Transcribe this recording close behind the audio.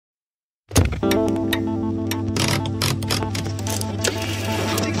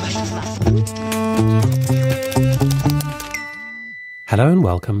Hello and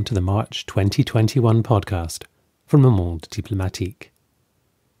welcome to the March 2021 podcast from Monde, diplomatique.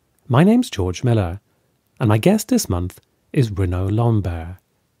 My name's George Miller, and my guest this month is Renaud Lambert.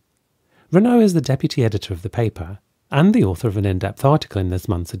 Renaud is the deputy editor of the paper and the author of an in-depth article in this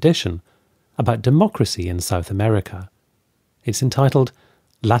month's edition about democracy in South America. It's entitled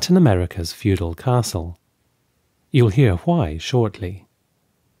Latin America's Feudal Castle. You'll hear why shortly.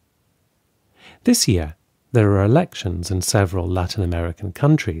 This year, there are elections in several Latin American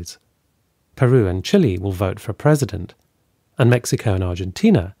countries. Peru and Chile will vote for president, and Mexico and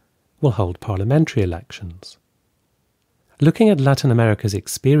Argentina will hold parliamentary elections. Looking at Latin America's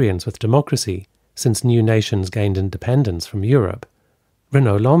experience with democracy since new nations gained independence from Europe,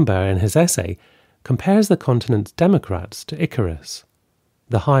 Renaud Lambert in his essay compares the continent's democrats to Icarus.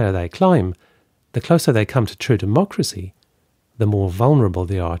 The higher they climb, the closer they come to true democracy, the more vulnerable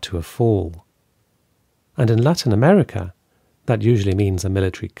they are to a fall. And in Latin America, that usually means a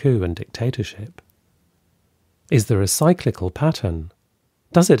military coup and dictatorship. Is there a cyclical pattern?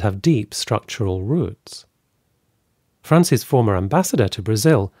 Does it have deep structural roots? France's former ambassador to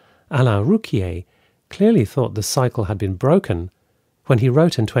Brazil, Alain Rouquier, clearly thought the cycle had been broken when he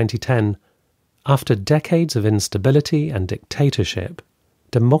wrote in 2010, "After decades of instability and dictatorship,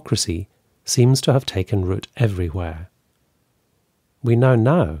 democracy seems to have taken root everywhere." We know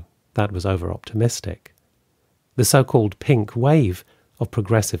now that was over-optimistic. The so-called pink wave of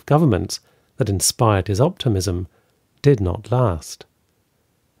progressive governments that inspired his optimism did not last.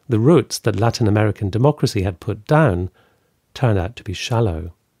 The roots that Latin American democracy had put down turned out to be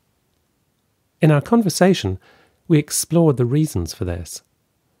shallow. In our conversation, we explored the reasons for this.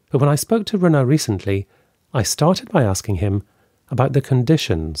 But when I spoke to Renaud recently, I started by asking him about the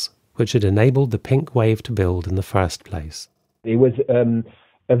conditions which had enabled the pink wave to build in the first place. It was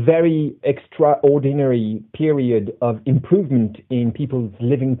a very extraordinary period of improvement in people's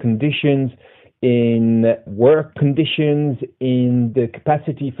living conditions, in work conditions, in the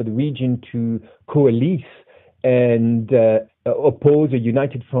capacity for the region to coalesce and oppose a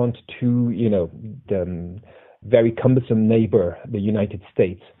united front to, the very cumbersome neighbor, the United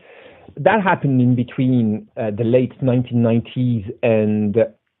States. That happened in between the late 1990s and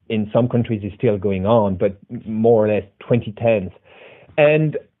in some countries is still going on, but more or less 2010s.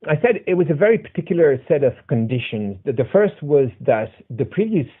 And I said it was a very particular set of conditions. The first was that the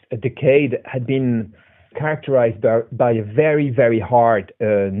previous decade had been characterized by a very, very hard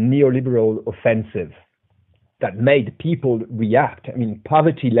neoliberal offensive that made people react. I mean,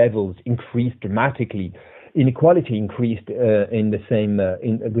 poverty levels increased dramatically. Inequality increased with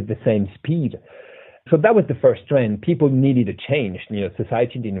the same speed. So that was the first trend. People needed a change.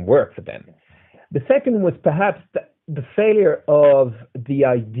 Society didn't work for them. The second was perhaps the failure of the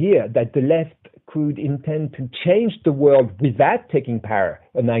idea that the left could intend to change the world without taking power,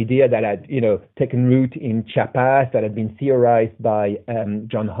 an idea that had, taken root in Chiapas, that had been theorized by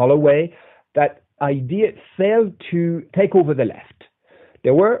John Holloway. That idea failed to take over the left.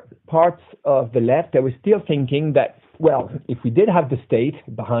 There were parts of the left that were still thinking that, well, if we did have the state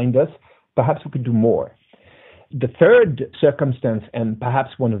behind us, perhaps we could do more. The third circumstance, and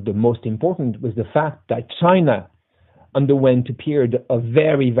perhaps one of the most important, was the fact that China underwent a period of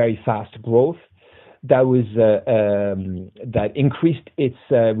very, very fast growth that increased its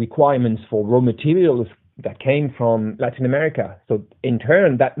requirements for raw materials that came from Latin America. So in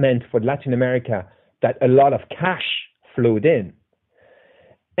turn, that meant for Latin America that a lot of cash flowed in.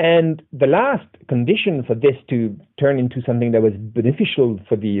 And the last condition for this to turn into something that was beneficial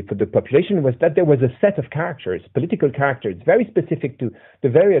for the population was that there was a set of characters, political characters, very specific to the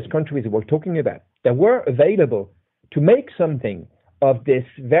various countries we're talking about, that were available to make something of this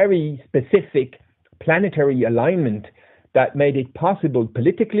very specific planetary alignment that made it possible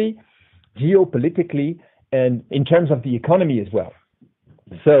politically, geopolitically, and in terms of the economy as well.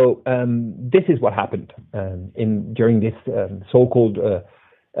 So this is what happened during this so-called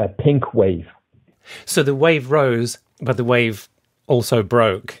pink wave. So the wave rose, but the wave also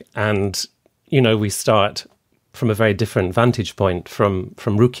broke. And, we start from a very different vantage point from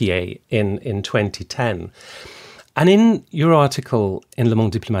Rouquier in 2010. And in your article in Le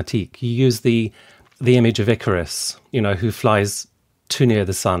Monde diplomatique, you use the image of Icarus, who flies too near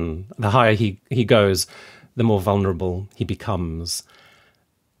the sun. The higher he goes, the more vulnerable he becomes,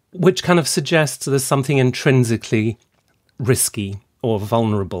 which kind of suggests there's something intrinsically risky or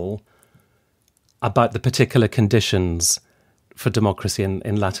vulnerable about the particular conditions for democracy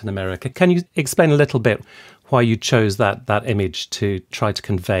in Latin America. Can you explain a little bit why you chose that image to try to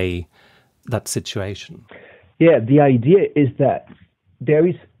convey that situation? Yeah, the idea is that there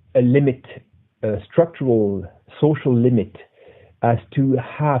is a limit, a structural social limit as to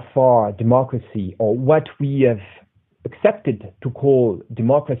how far democracy, or what we have accepted to call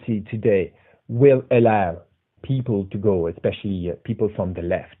democracy today, will allow people to go, especially people from the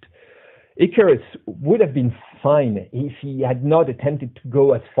left. Icarus would have been fine if he had not attempted to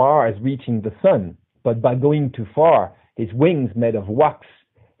go as far as reaching the sun, but by going too far, his wings made of wax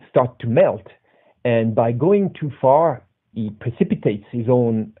start to melt, and by going too far, he precipitates his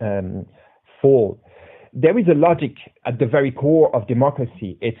own fall. There is a logic at the very core of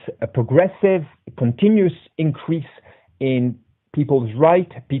democracy. It's a progressive, continuous increase in people's right,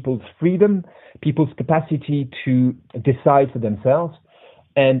 people's freedom, people's capacity to decide for themselves.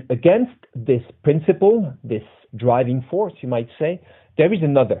 And against this principle, this driving force, you might say, there is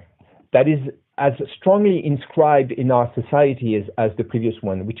another that is as strongly inscribed in our society as the previous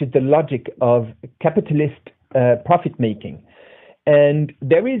one, which is the logic of capitalist profit making. And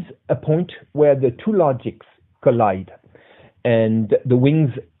there is a point where the two logics collide and the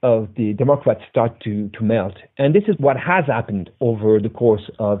wings of the Democrats start to melt. And this is what has happened over the course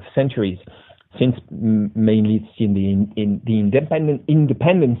of centuries, since mainly in the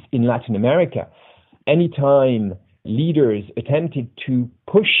independence in Latin America. Anytime leaders attempted to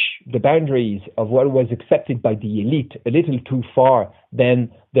push the boundaries of what was accepted by the elite a little too far,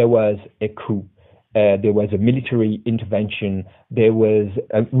 then there was a coup. There was a military intervention. There was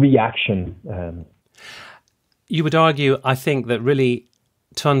a reaction. You would argue, I think, that really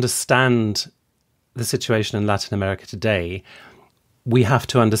to understand the situation in Latin America today, we have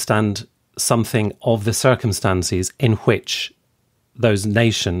to understand something of the circumstances in which those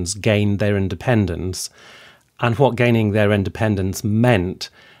nations gained their independence and what gaining their independence meant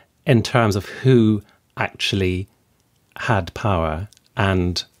in terms of who actually had power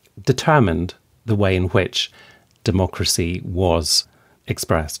and determined the way in which democracy was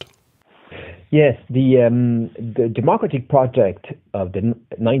expressed. Yes, the democratic project of the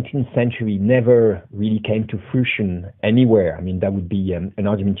 19th century never really came to fruition anywhere. I mean, that would be an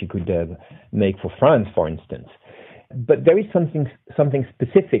argument you could make for France, for instance. But there is something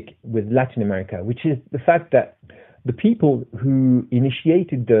specific with Latin America, which is the fact that the people who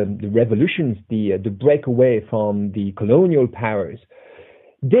initiated the revolutions, the breakaway from the colonial powers,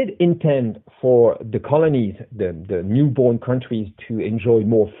 did intend for the colonies, the newborn countries, to enjoy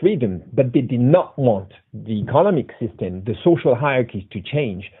more freedom, but they did not want the economic system, the social hierarchies to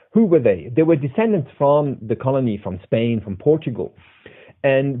change. Who were they? They were descendants from the colony, from Spain, from Portugal.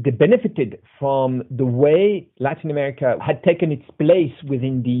 And they benefited from the way Latin America had taken its place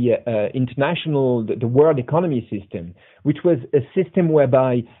within the international, the world economy system, which was a system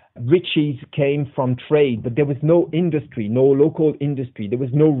whereby riches came from trade, but there was no industry, no local industry. There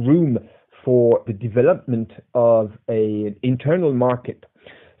was no room for the development of an internal market.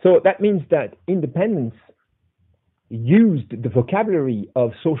 So that means that independence used the vocabulary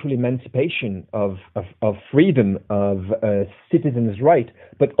of social emancipation, of freedom, of citizens' right,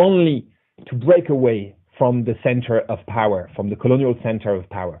 but only to break away from the center of power, from the colonial center of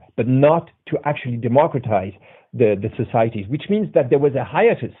power, but not to actually democratize the societies, which means that there was a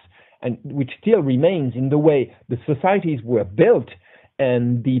hiatus, and which still remains in the way the societies were built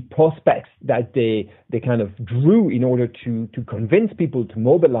and the prospects that they kind of drew in order to convince people to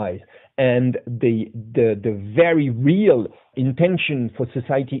mobilize, and the very real intention for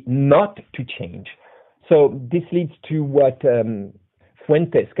society not to change. So this leads to what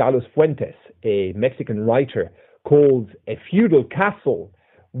Carlos Fuentes, a Mexican writer, calls a feudal castle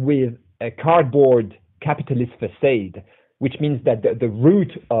with a cardboard capitalist facade, which means that the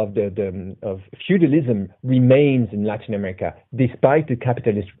root of of feudalism remains in Latin America despite the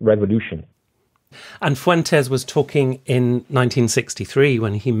capitalist revolution. And Fuentes was talking in 1963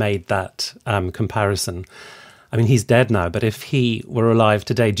 when he made that comparison. I mean, he's dead now, but if he were alive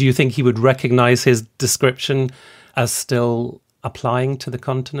today, do you think he would recognize his description as still applying to the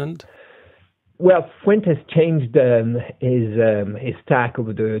continent? Well, Fuentes changed his tack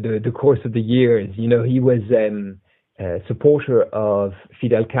over the course of the years. You know, he was a supporter of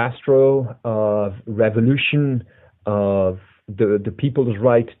Fidel Castro, of revolution, of the people's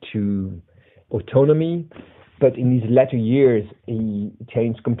right to autonomy, but in his latter years he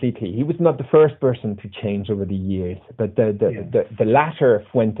changed completely. He was not the first person to change over the years, but the latter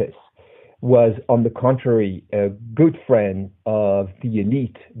Fuentes was, on the contrary, a good friend of the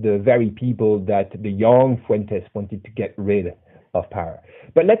elite, the very people that the young Fuentes wanted to get rid of power.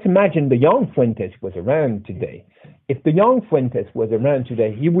 But let's imagine the young Fuentes was around today. If the young Fuentes was around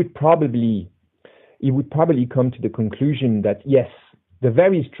today, he would probably come to the conclusion that yes, the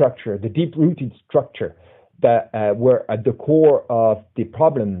very structure, the deep-rooted structure that were at the core of the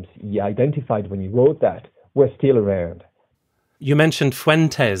problems he identified when he wrote that, were still around. You mentioned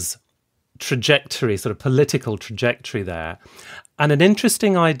Fuentes' trajectory, sort of political trajectory there. And an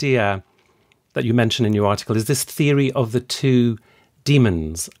interesting idea that you mention in your article is this theory of the two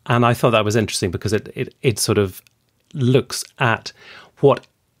demons. And I thought that was interesting because it sort of looks at what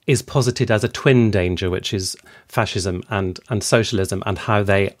is posited as a twin danger, which is fascism and socialism, and how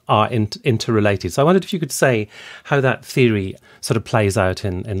they are interrelated. So I wondered if you could say how that theory sort of plays out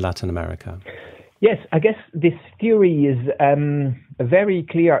in Latin America. Yes, I guess this theory is a very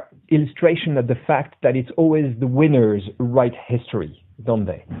clear illustration of the fact that it's always the winners who write history, don't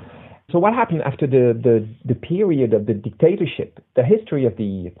they? So what happened after the period of the dictatorship, the history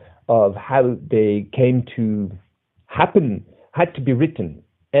of how they came to happen had to be written.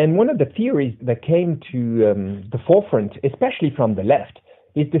 And one of the theories that came to the forefront, especially from the left,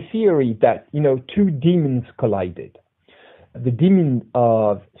 is the theory that, two demons collided. The demon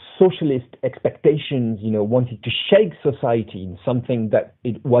of socialist expectations, wanted to shake society in something that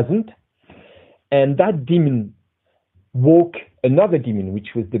it wasn't. And that demon woke another demon, which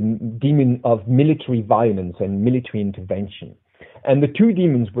was the demon of military violence and military intervention. And the two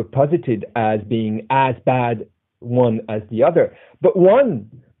demons were posited as being as bad one as the other. But one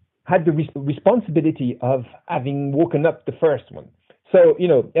had the responsibility of having woken up the first one. So,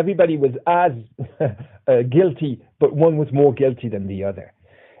 everybody was as guilty, but one was more guilty than the other.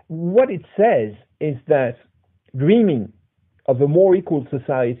 What it says is that dreaming of a more equal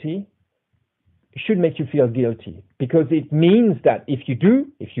society should make you feel guilty, because it means that if you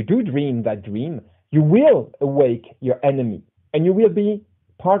do dream that dream, you will awake your enemy, and you will be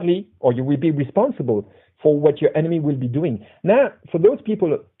responsible for what your enemy will be doing. Now, for those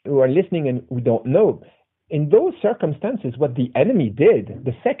people who are listening and who don't know, in those circumstances, what the enemy did,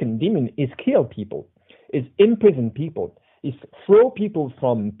 the second demon, is kill people, is imprison people, is throw people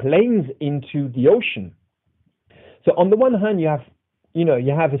from planes into the ocean. So on the one hand, you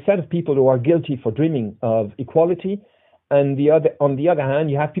have a set of people who are guilty for dreaming of equality, and on the other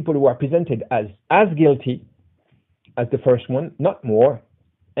hand, you have people who are presented as guilty as the first one, not more,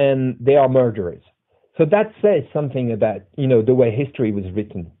 and they are murderers. So that says something about, the way history was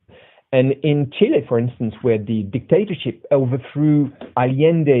written. And in Chile, for instance, where the dictatorship overthrew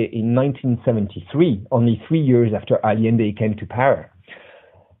Allende in 1973, only 3 years after Allende came to power,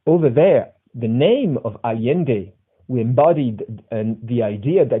 over there, the name of Allende, who embodied the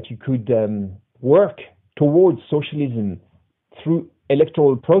idea that you could work towards socialism through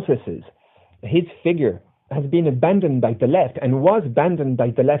electoral processes, his figure has been abandoned by the left, and was abandoned by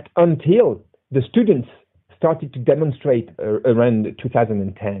the left until the students started to demonstrate around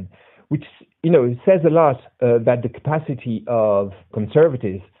 2010, which, says a lot about the capacity of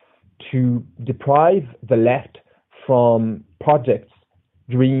conservatives to deprive the left from projects,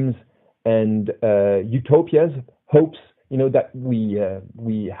 dreams, and utopias, hopes, that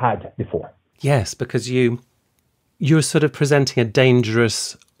we had before. Yes, because you're sort of presenting a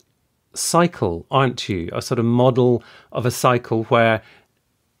dangerous cycle, aren't you? A sort of model of a cycle where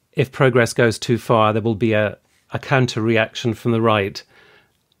if progress goes too far, there will be a counter-reaction from the right.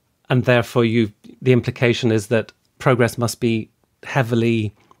 And therefore, the implication is that progress must be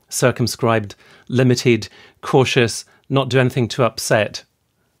heavily circumscribed, limited, cautious, not do anything to upset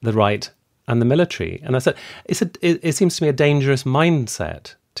the right and the military. And I said, it seems to me a dangerous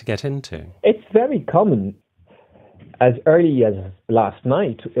mindset to get into. It's very common. As early as last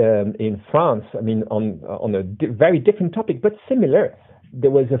night in France, on a very different topic, but similar,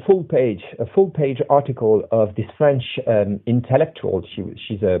 there was a full page article of this French intellectual.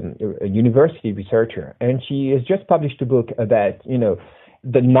 She's a university researcher, and she has just published a book about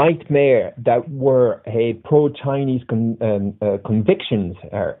the nightmare that were pro-Chinese convictions,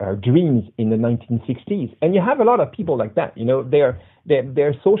 or dreams in the 1960s. And you have a lot of people like that.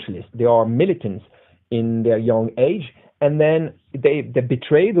 They're socialists, they are militants in their young age, and then they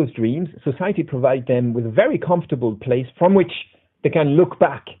betray those dreams. Society provides them with a very comfortable place from which they can look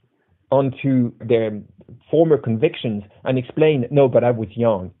back onto their former convictions and explain, no, but I was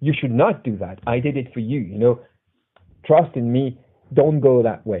young. You should not do that. I did it for you, Trust in me. Don't go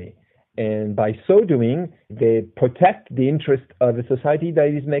that way. And by so doing, they protect the interest of a society that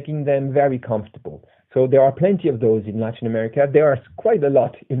is making them very comfortable. So there are plenty of those in Latin America. There are quite a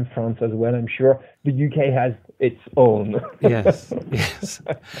lot in France as well, I'm sure. The UK has its own. Yes.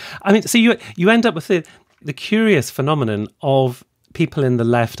 So you end up with the curious phenomenon of people in the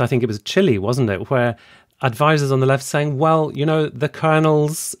left, I think it was Chile, wasn't it, where advisors on the left saying, well, the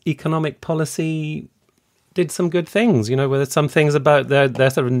colonel's economic policy did some good things. You know, were there some things about their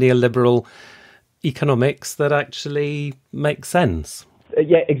sort of neoliberal economics that actually make sense?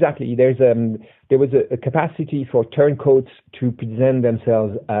 Yeah, exactly. There was a capacity for turncoats to present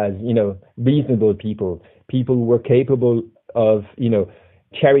themselves as, reasonable people who were capable of,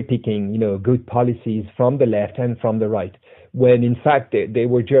 cherry picking, good policies from the left and from the right, when in fact they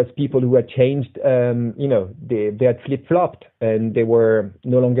were just people who had changed, they had flip-flopped, and they were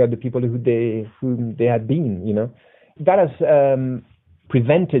no longer the people whom they had been, That has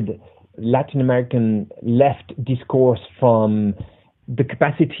prevented Latin American left discourse from the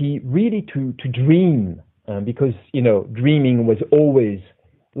capacity really to dream, because, dreaming was always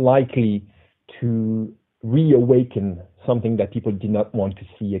likely to reawaken something that people did not want to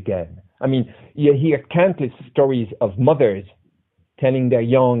see again. I mean, you hear countless stories of mothers telling their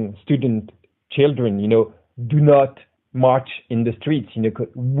young student children, do not march in the streets.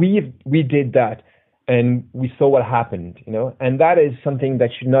 We did that, and we saw what happened. And that is something that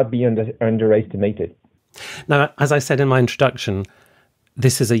should not be underestimated. Now, as I said in my introduction,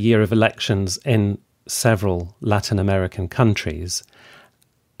 this is a year of elections in several Latin American countries.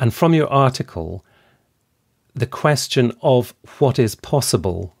 And from your article, the question of what is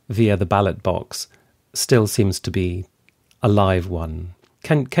possible via the ballot box still seems to be a live one.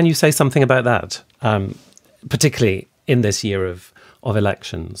 Can you say something about that, particularly in this year of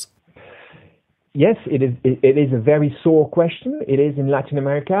elections? Yes, it is a very sore question. It is in Latin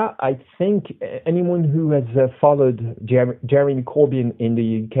America. I think anyone who has followed Jeremy Corbyn in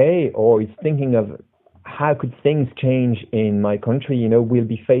the UK, or is thinking of how could things change in my country, will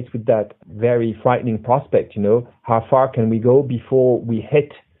be faced with that very frightening prospect. How far can we go before we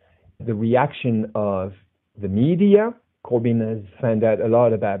hit the reaction of the media? Corbyn has found out a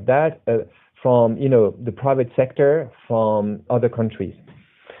lot about that from, the private sector, from other countries.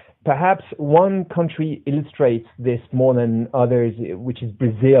 Perhaps one country illustrates this more than others, which is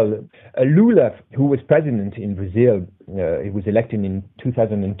Brazil. Lula, who was president in Brazil, he was elected in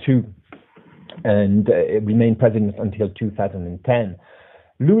 2002 and remained president until 2010.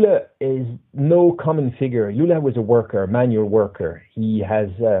 Lula is no common figure. Lula was a worker, a manual worker. He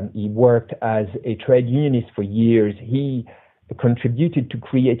worked as a trade unionist for years. He contributed to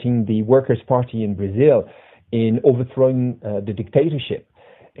creating the Workers' Party in Brazil in overthrowing the dictatorship.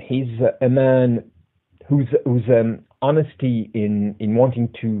 He's a man whose honesty in wanting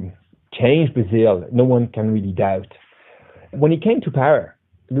to change Brazil, no one can really doubt. When he came to power,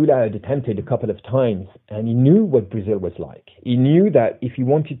 Lula had attempted a couple of times, and he knew what Brazil was like. He knew that if he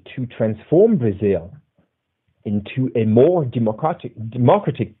wanted to transform Brazil into a more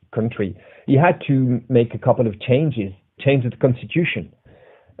democratic country, he had to make a couple of changes the constitution.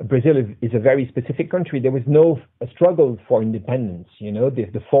 Brazil is a very specific country. There was no struggle for independence.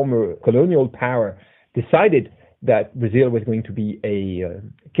 The former colonial power decided that Brazil was going to be a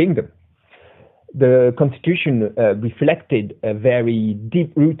kingdom. The constitution reflected a very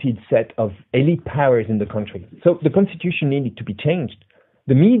deep-rooted set of elite powers in the country. So the constitution needed to be changed.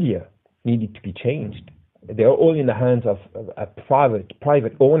 The media needed to be changed. They are all in the hands of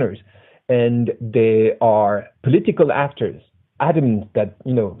private owners, and they are political actors, adamant that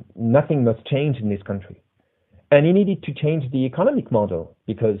nothing must change in this country. And he needed to change the economic model,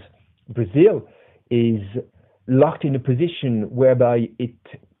 because Brazil is locked in a position whereby it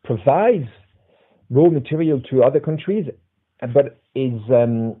provides raw material to other countries, but is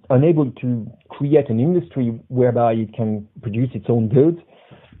unable to create an industry whereby it can produce its own goods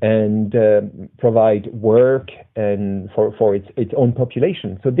and provide work and for its own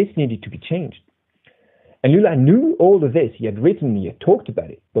population. So this needed to be changed. And Lula knew all of this. He had talked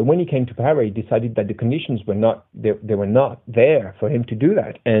about it. But when he came to power, he decided that the conditions were not there for him to do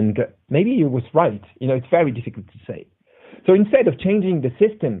that. And maybe he was right. It's very difficult to say. So instead of changing the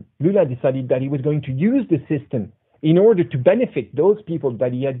system, Lula decided that he was going to use the system in order to benefit those people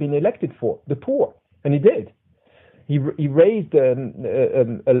that he had been elected for, the poor. And he did. He raised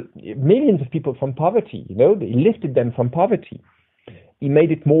millions of people from poverty. He lifted them from poverty. He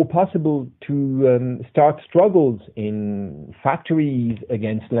made it more possible to start struggles in factories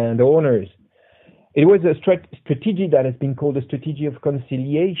against landowners. It was a strategy that has been called a strategy of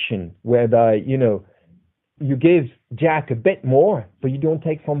conciliation, whereby, you give Jack a bit more, but you don't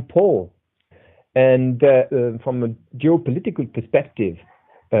take from Paul. And from a geopolitical perspective,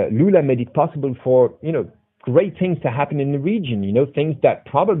 Lula made it possible for, great things to happen in the region, things that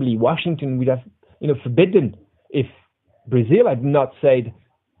probably Washington would have, forbidden if Brazil had not said,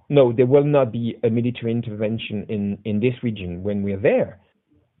 no, there will not be a military intervention in this region when we're there.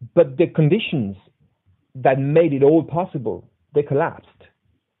 But the conditions that made it all possible, they collapsed.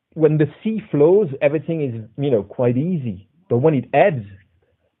 when the sea flows, everything is, quite easy. But when it ebbs,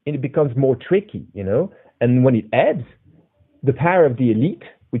 it becomes more tricky. And when it ebbs, the power of the elite,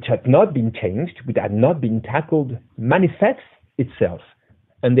 which had not been changed, which had not been tackled, manifests itself.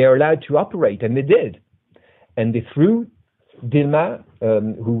 And they are allowed to operate, and they did. And they threw Dilma,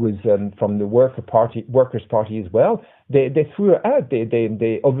 who was from the Workers' Party as well, they threw her out.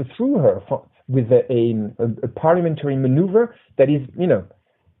 They overthrew her with a parliamentary maneuver that is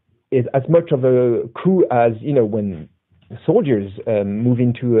as much of a coup as when soldiers move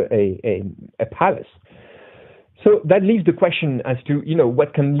into a palace. So that leaves the question as to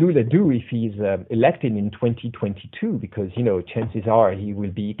what can Lula do if he's elected in 2022, because chances are he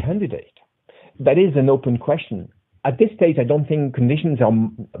will be a candidate. That is an open question. At this stage, I don't think conditions are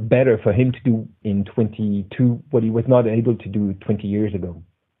better for him to do in 22 what he was not able to do 20 years ago.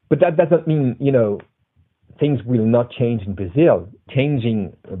 But that doesn't mean, things will not change in Brazil.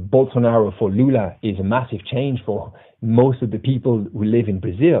 Changing Bolsonaro for Lula is a massive change for most of the people who live in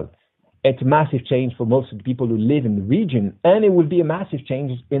Brazil. It's a massive change for most of the people who live in the region. And it will be a massive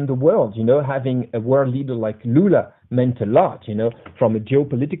change in the world. Having a world leader like Lula meant a lot, from a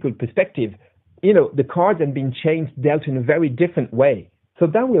geopolitical perspective. The cards have been dealt in a very different way. So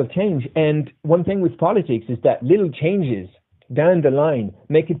that will change. And one thing with politics is that little changes down the line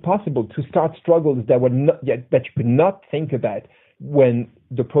make it possible to start struggles that that you could not think about when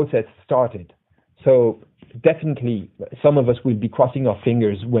the process started. So definitely some of us will be crossing our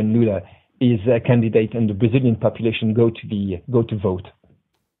fingers when Lula is a candidate and the Brazilian population go to vote.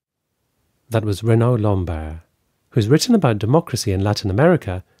 That was Renaud Lambert, who's written about democracy in Latin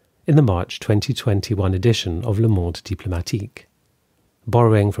America in the March 2021 edition of Le Monde diplomatique.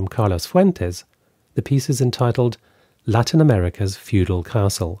 Borrowing from Carlos Fuentes, the piece is entitled Latin America's Feudal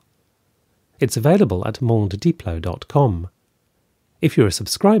Castle. It's available at mondediplo.com. If you're a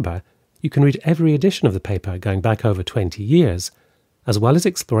subscriber, you can read every edition of the paper going back over 20 years, as well as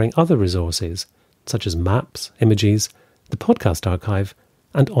exploring other resources, such as maps, images, the podcast archive,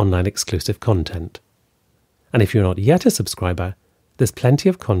 and online exclusive content. And if you're not yet a subscriber, there's plenty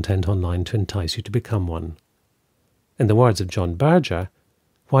of content online to entice you to become one. In the words of John Berger,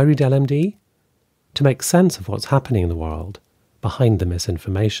 why read LMD? To make sense of what's happening in the world, behind the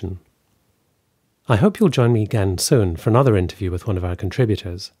misinformation. I hope you'll join me again soon for another interview with one of our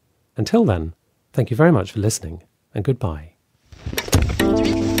contributors. Until then, thank you very much for listening, and goodbye.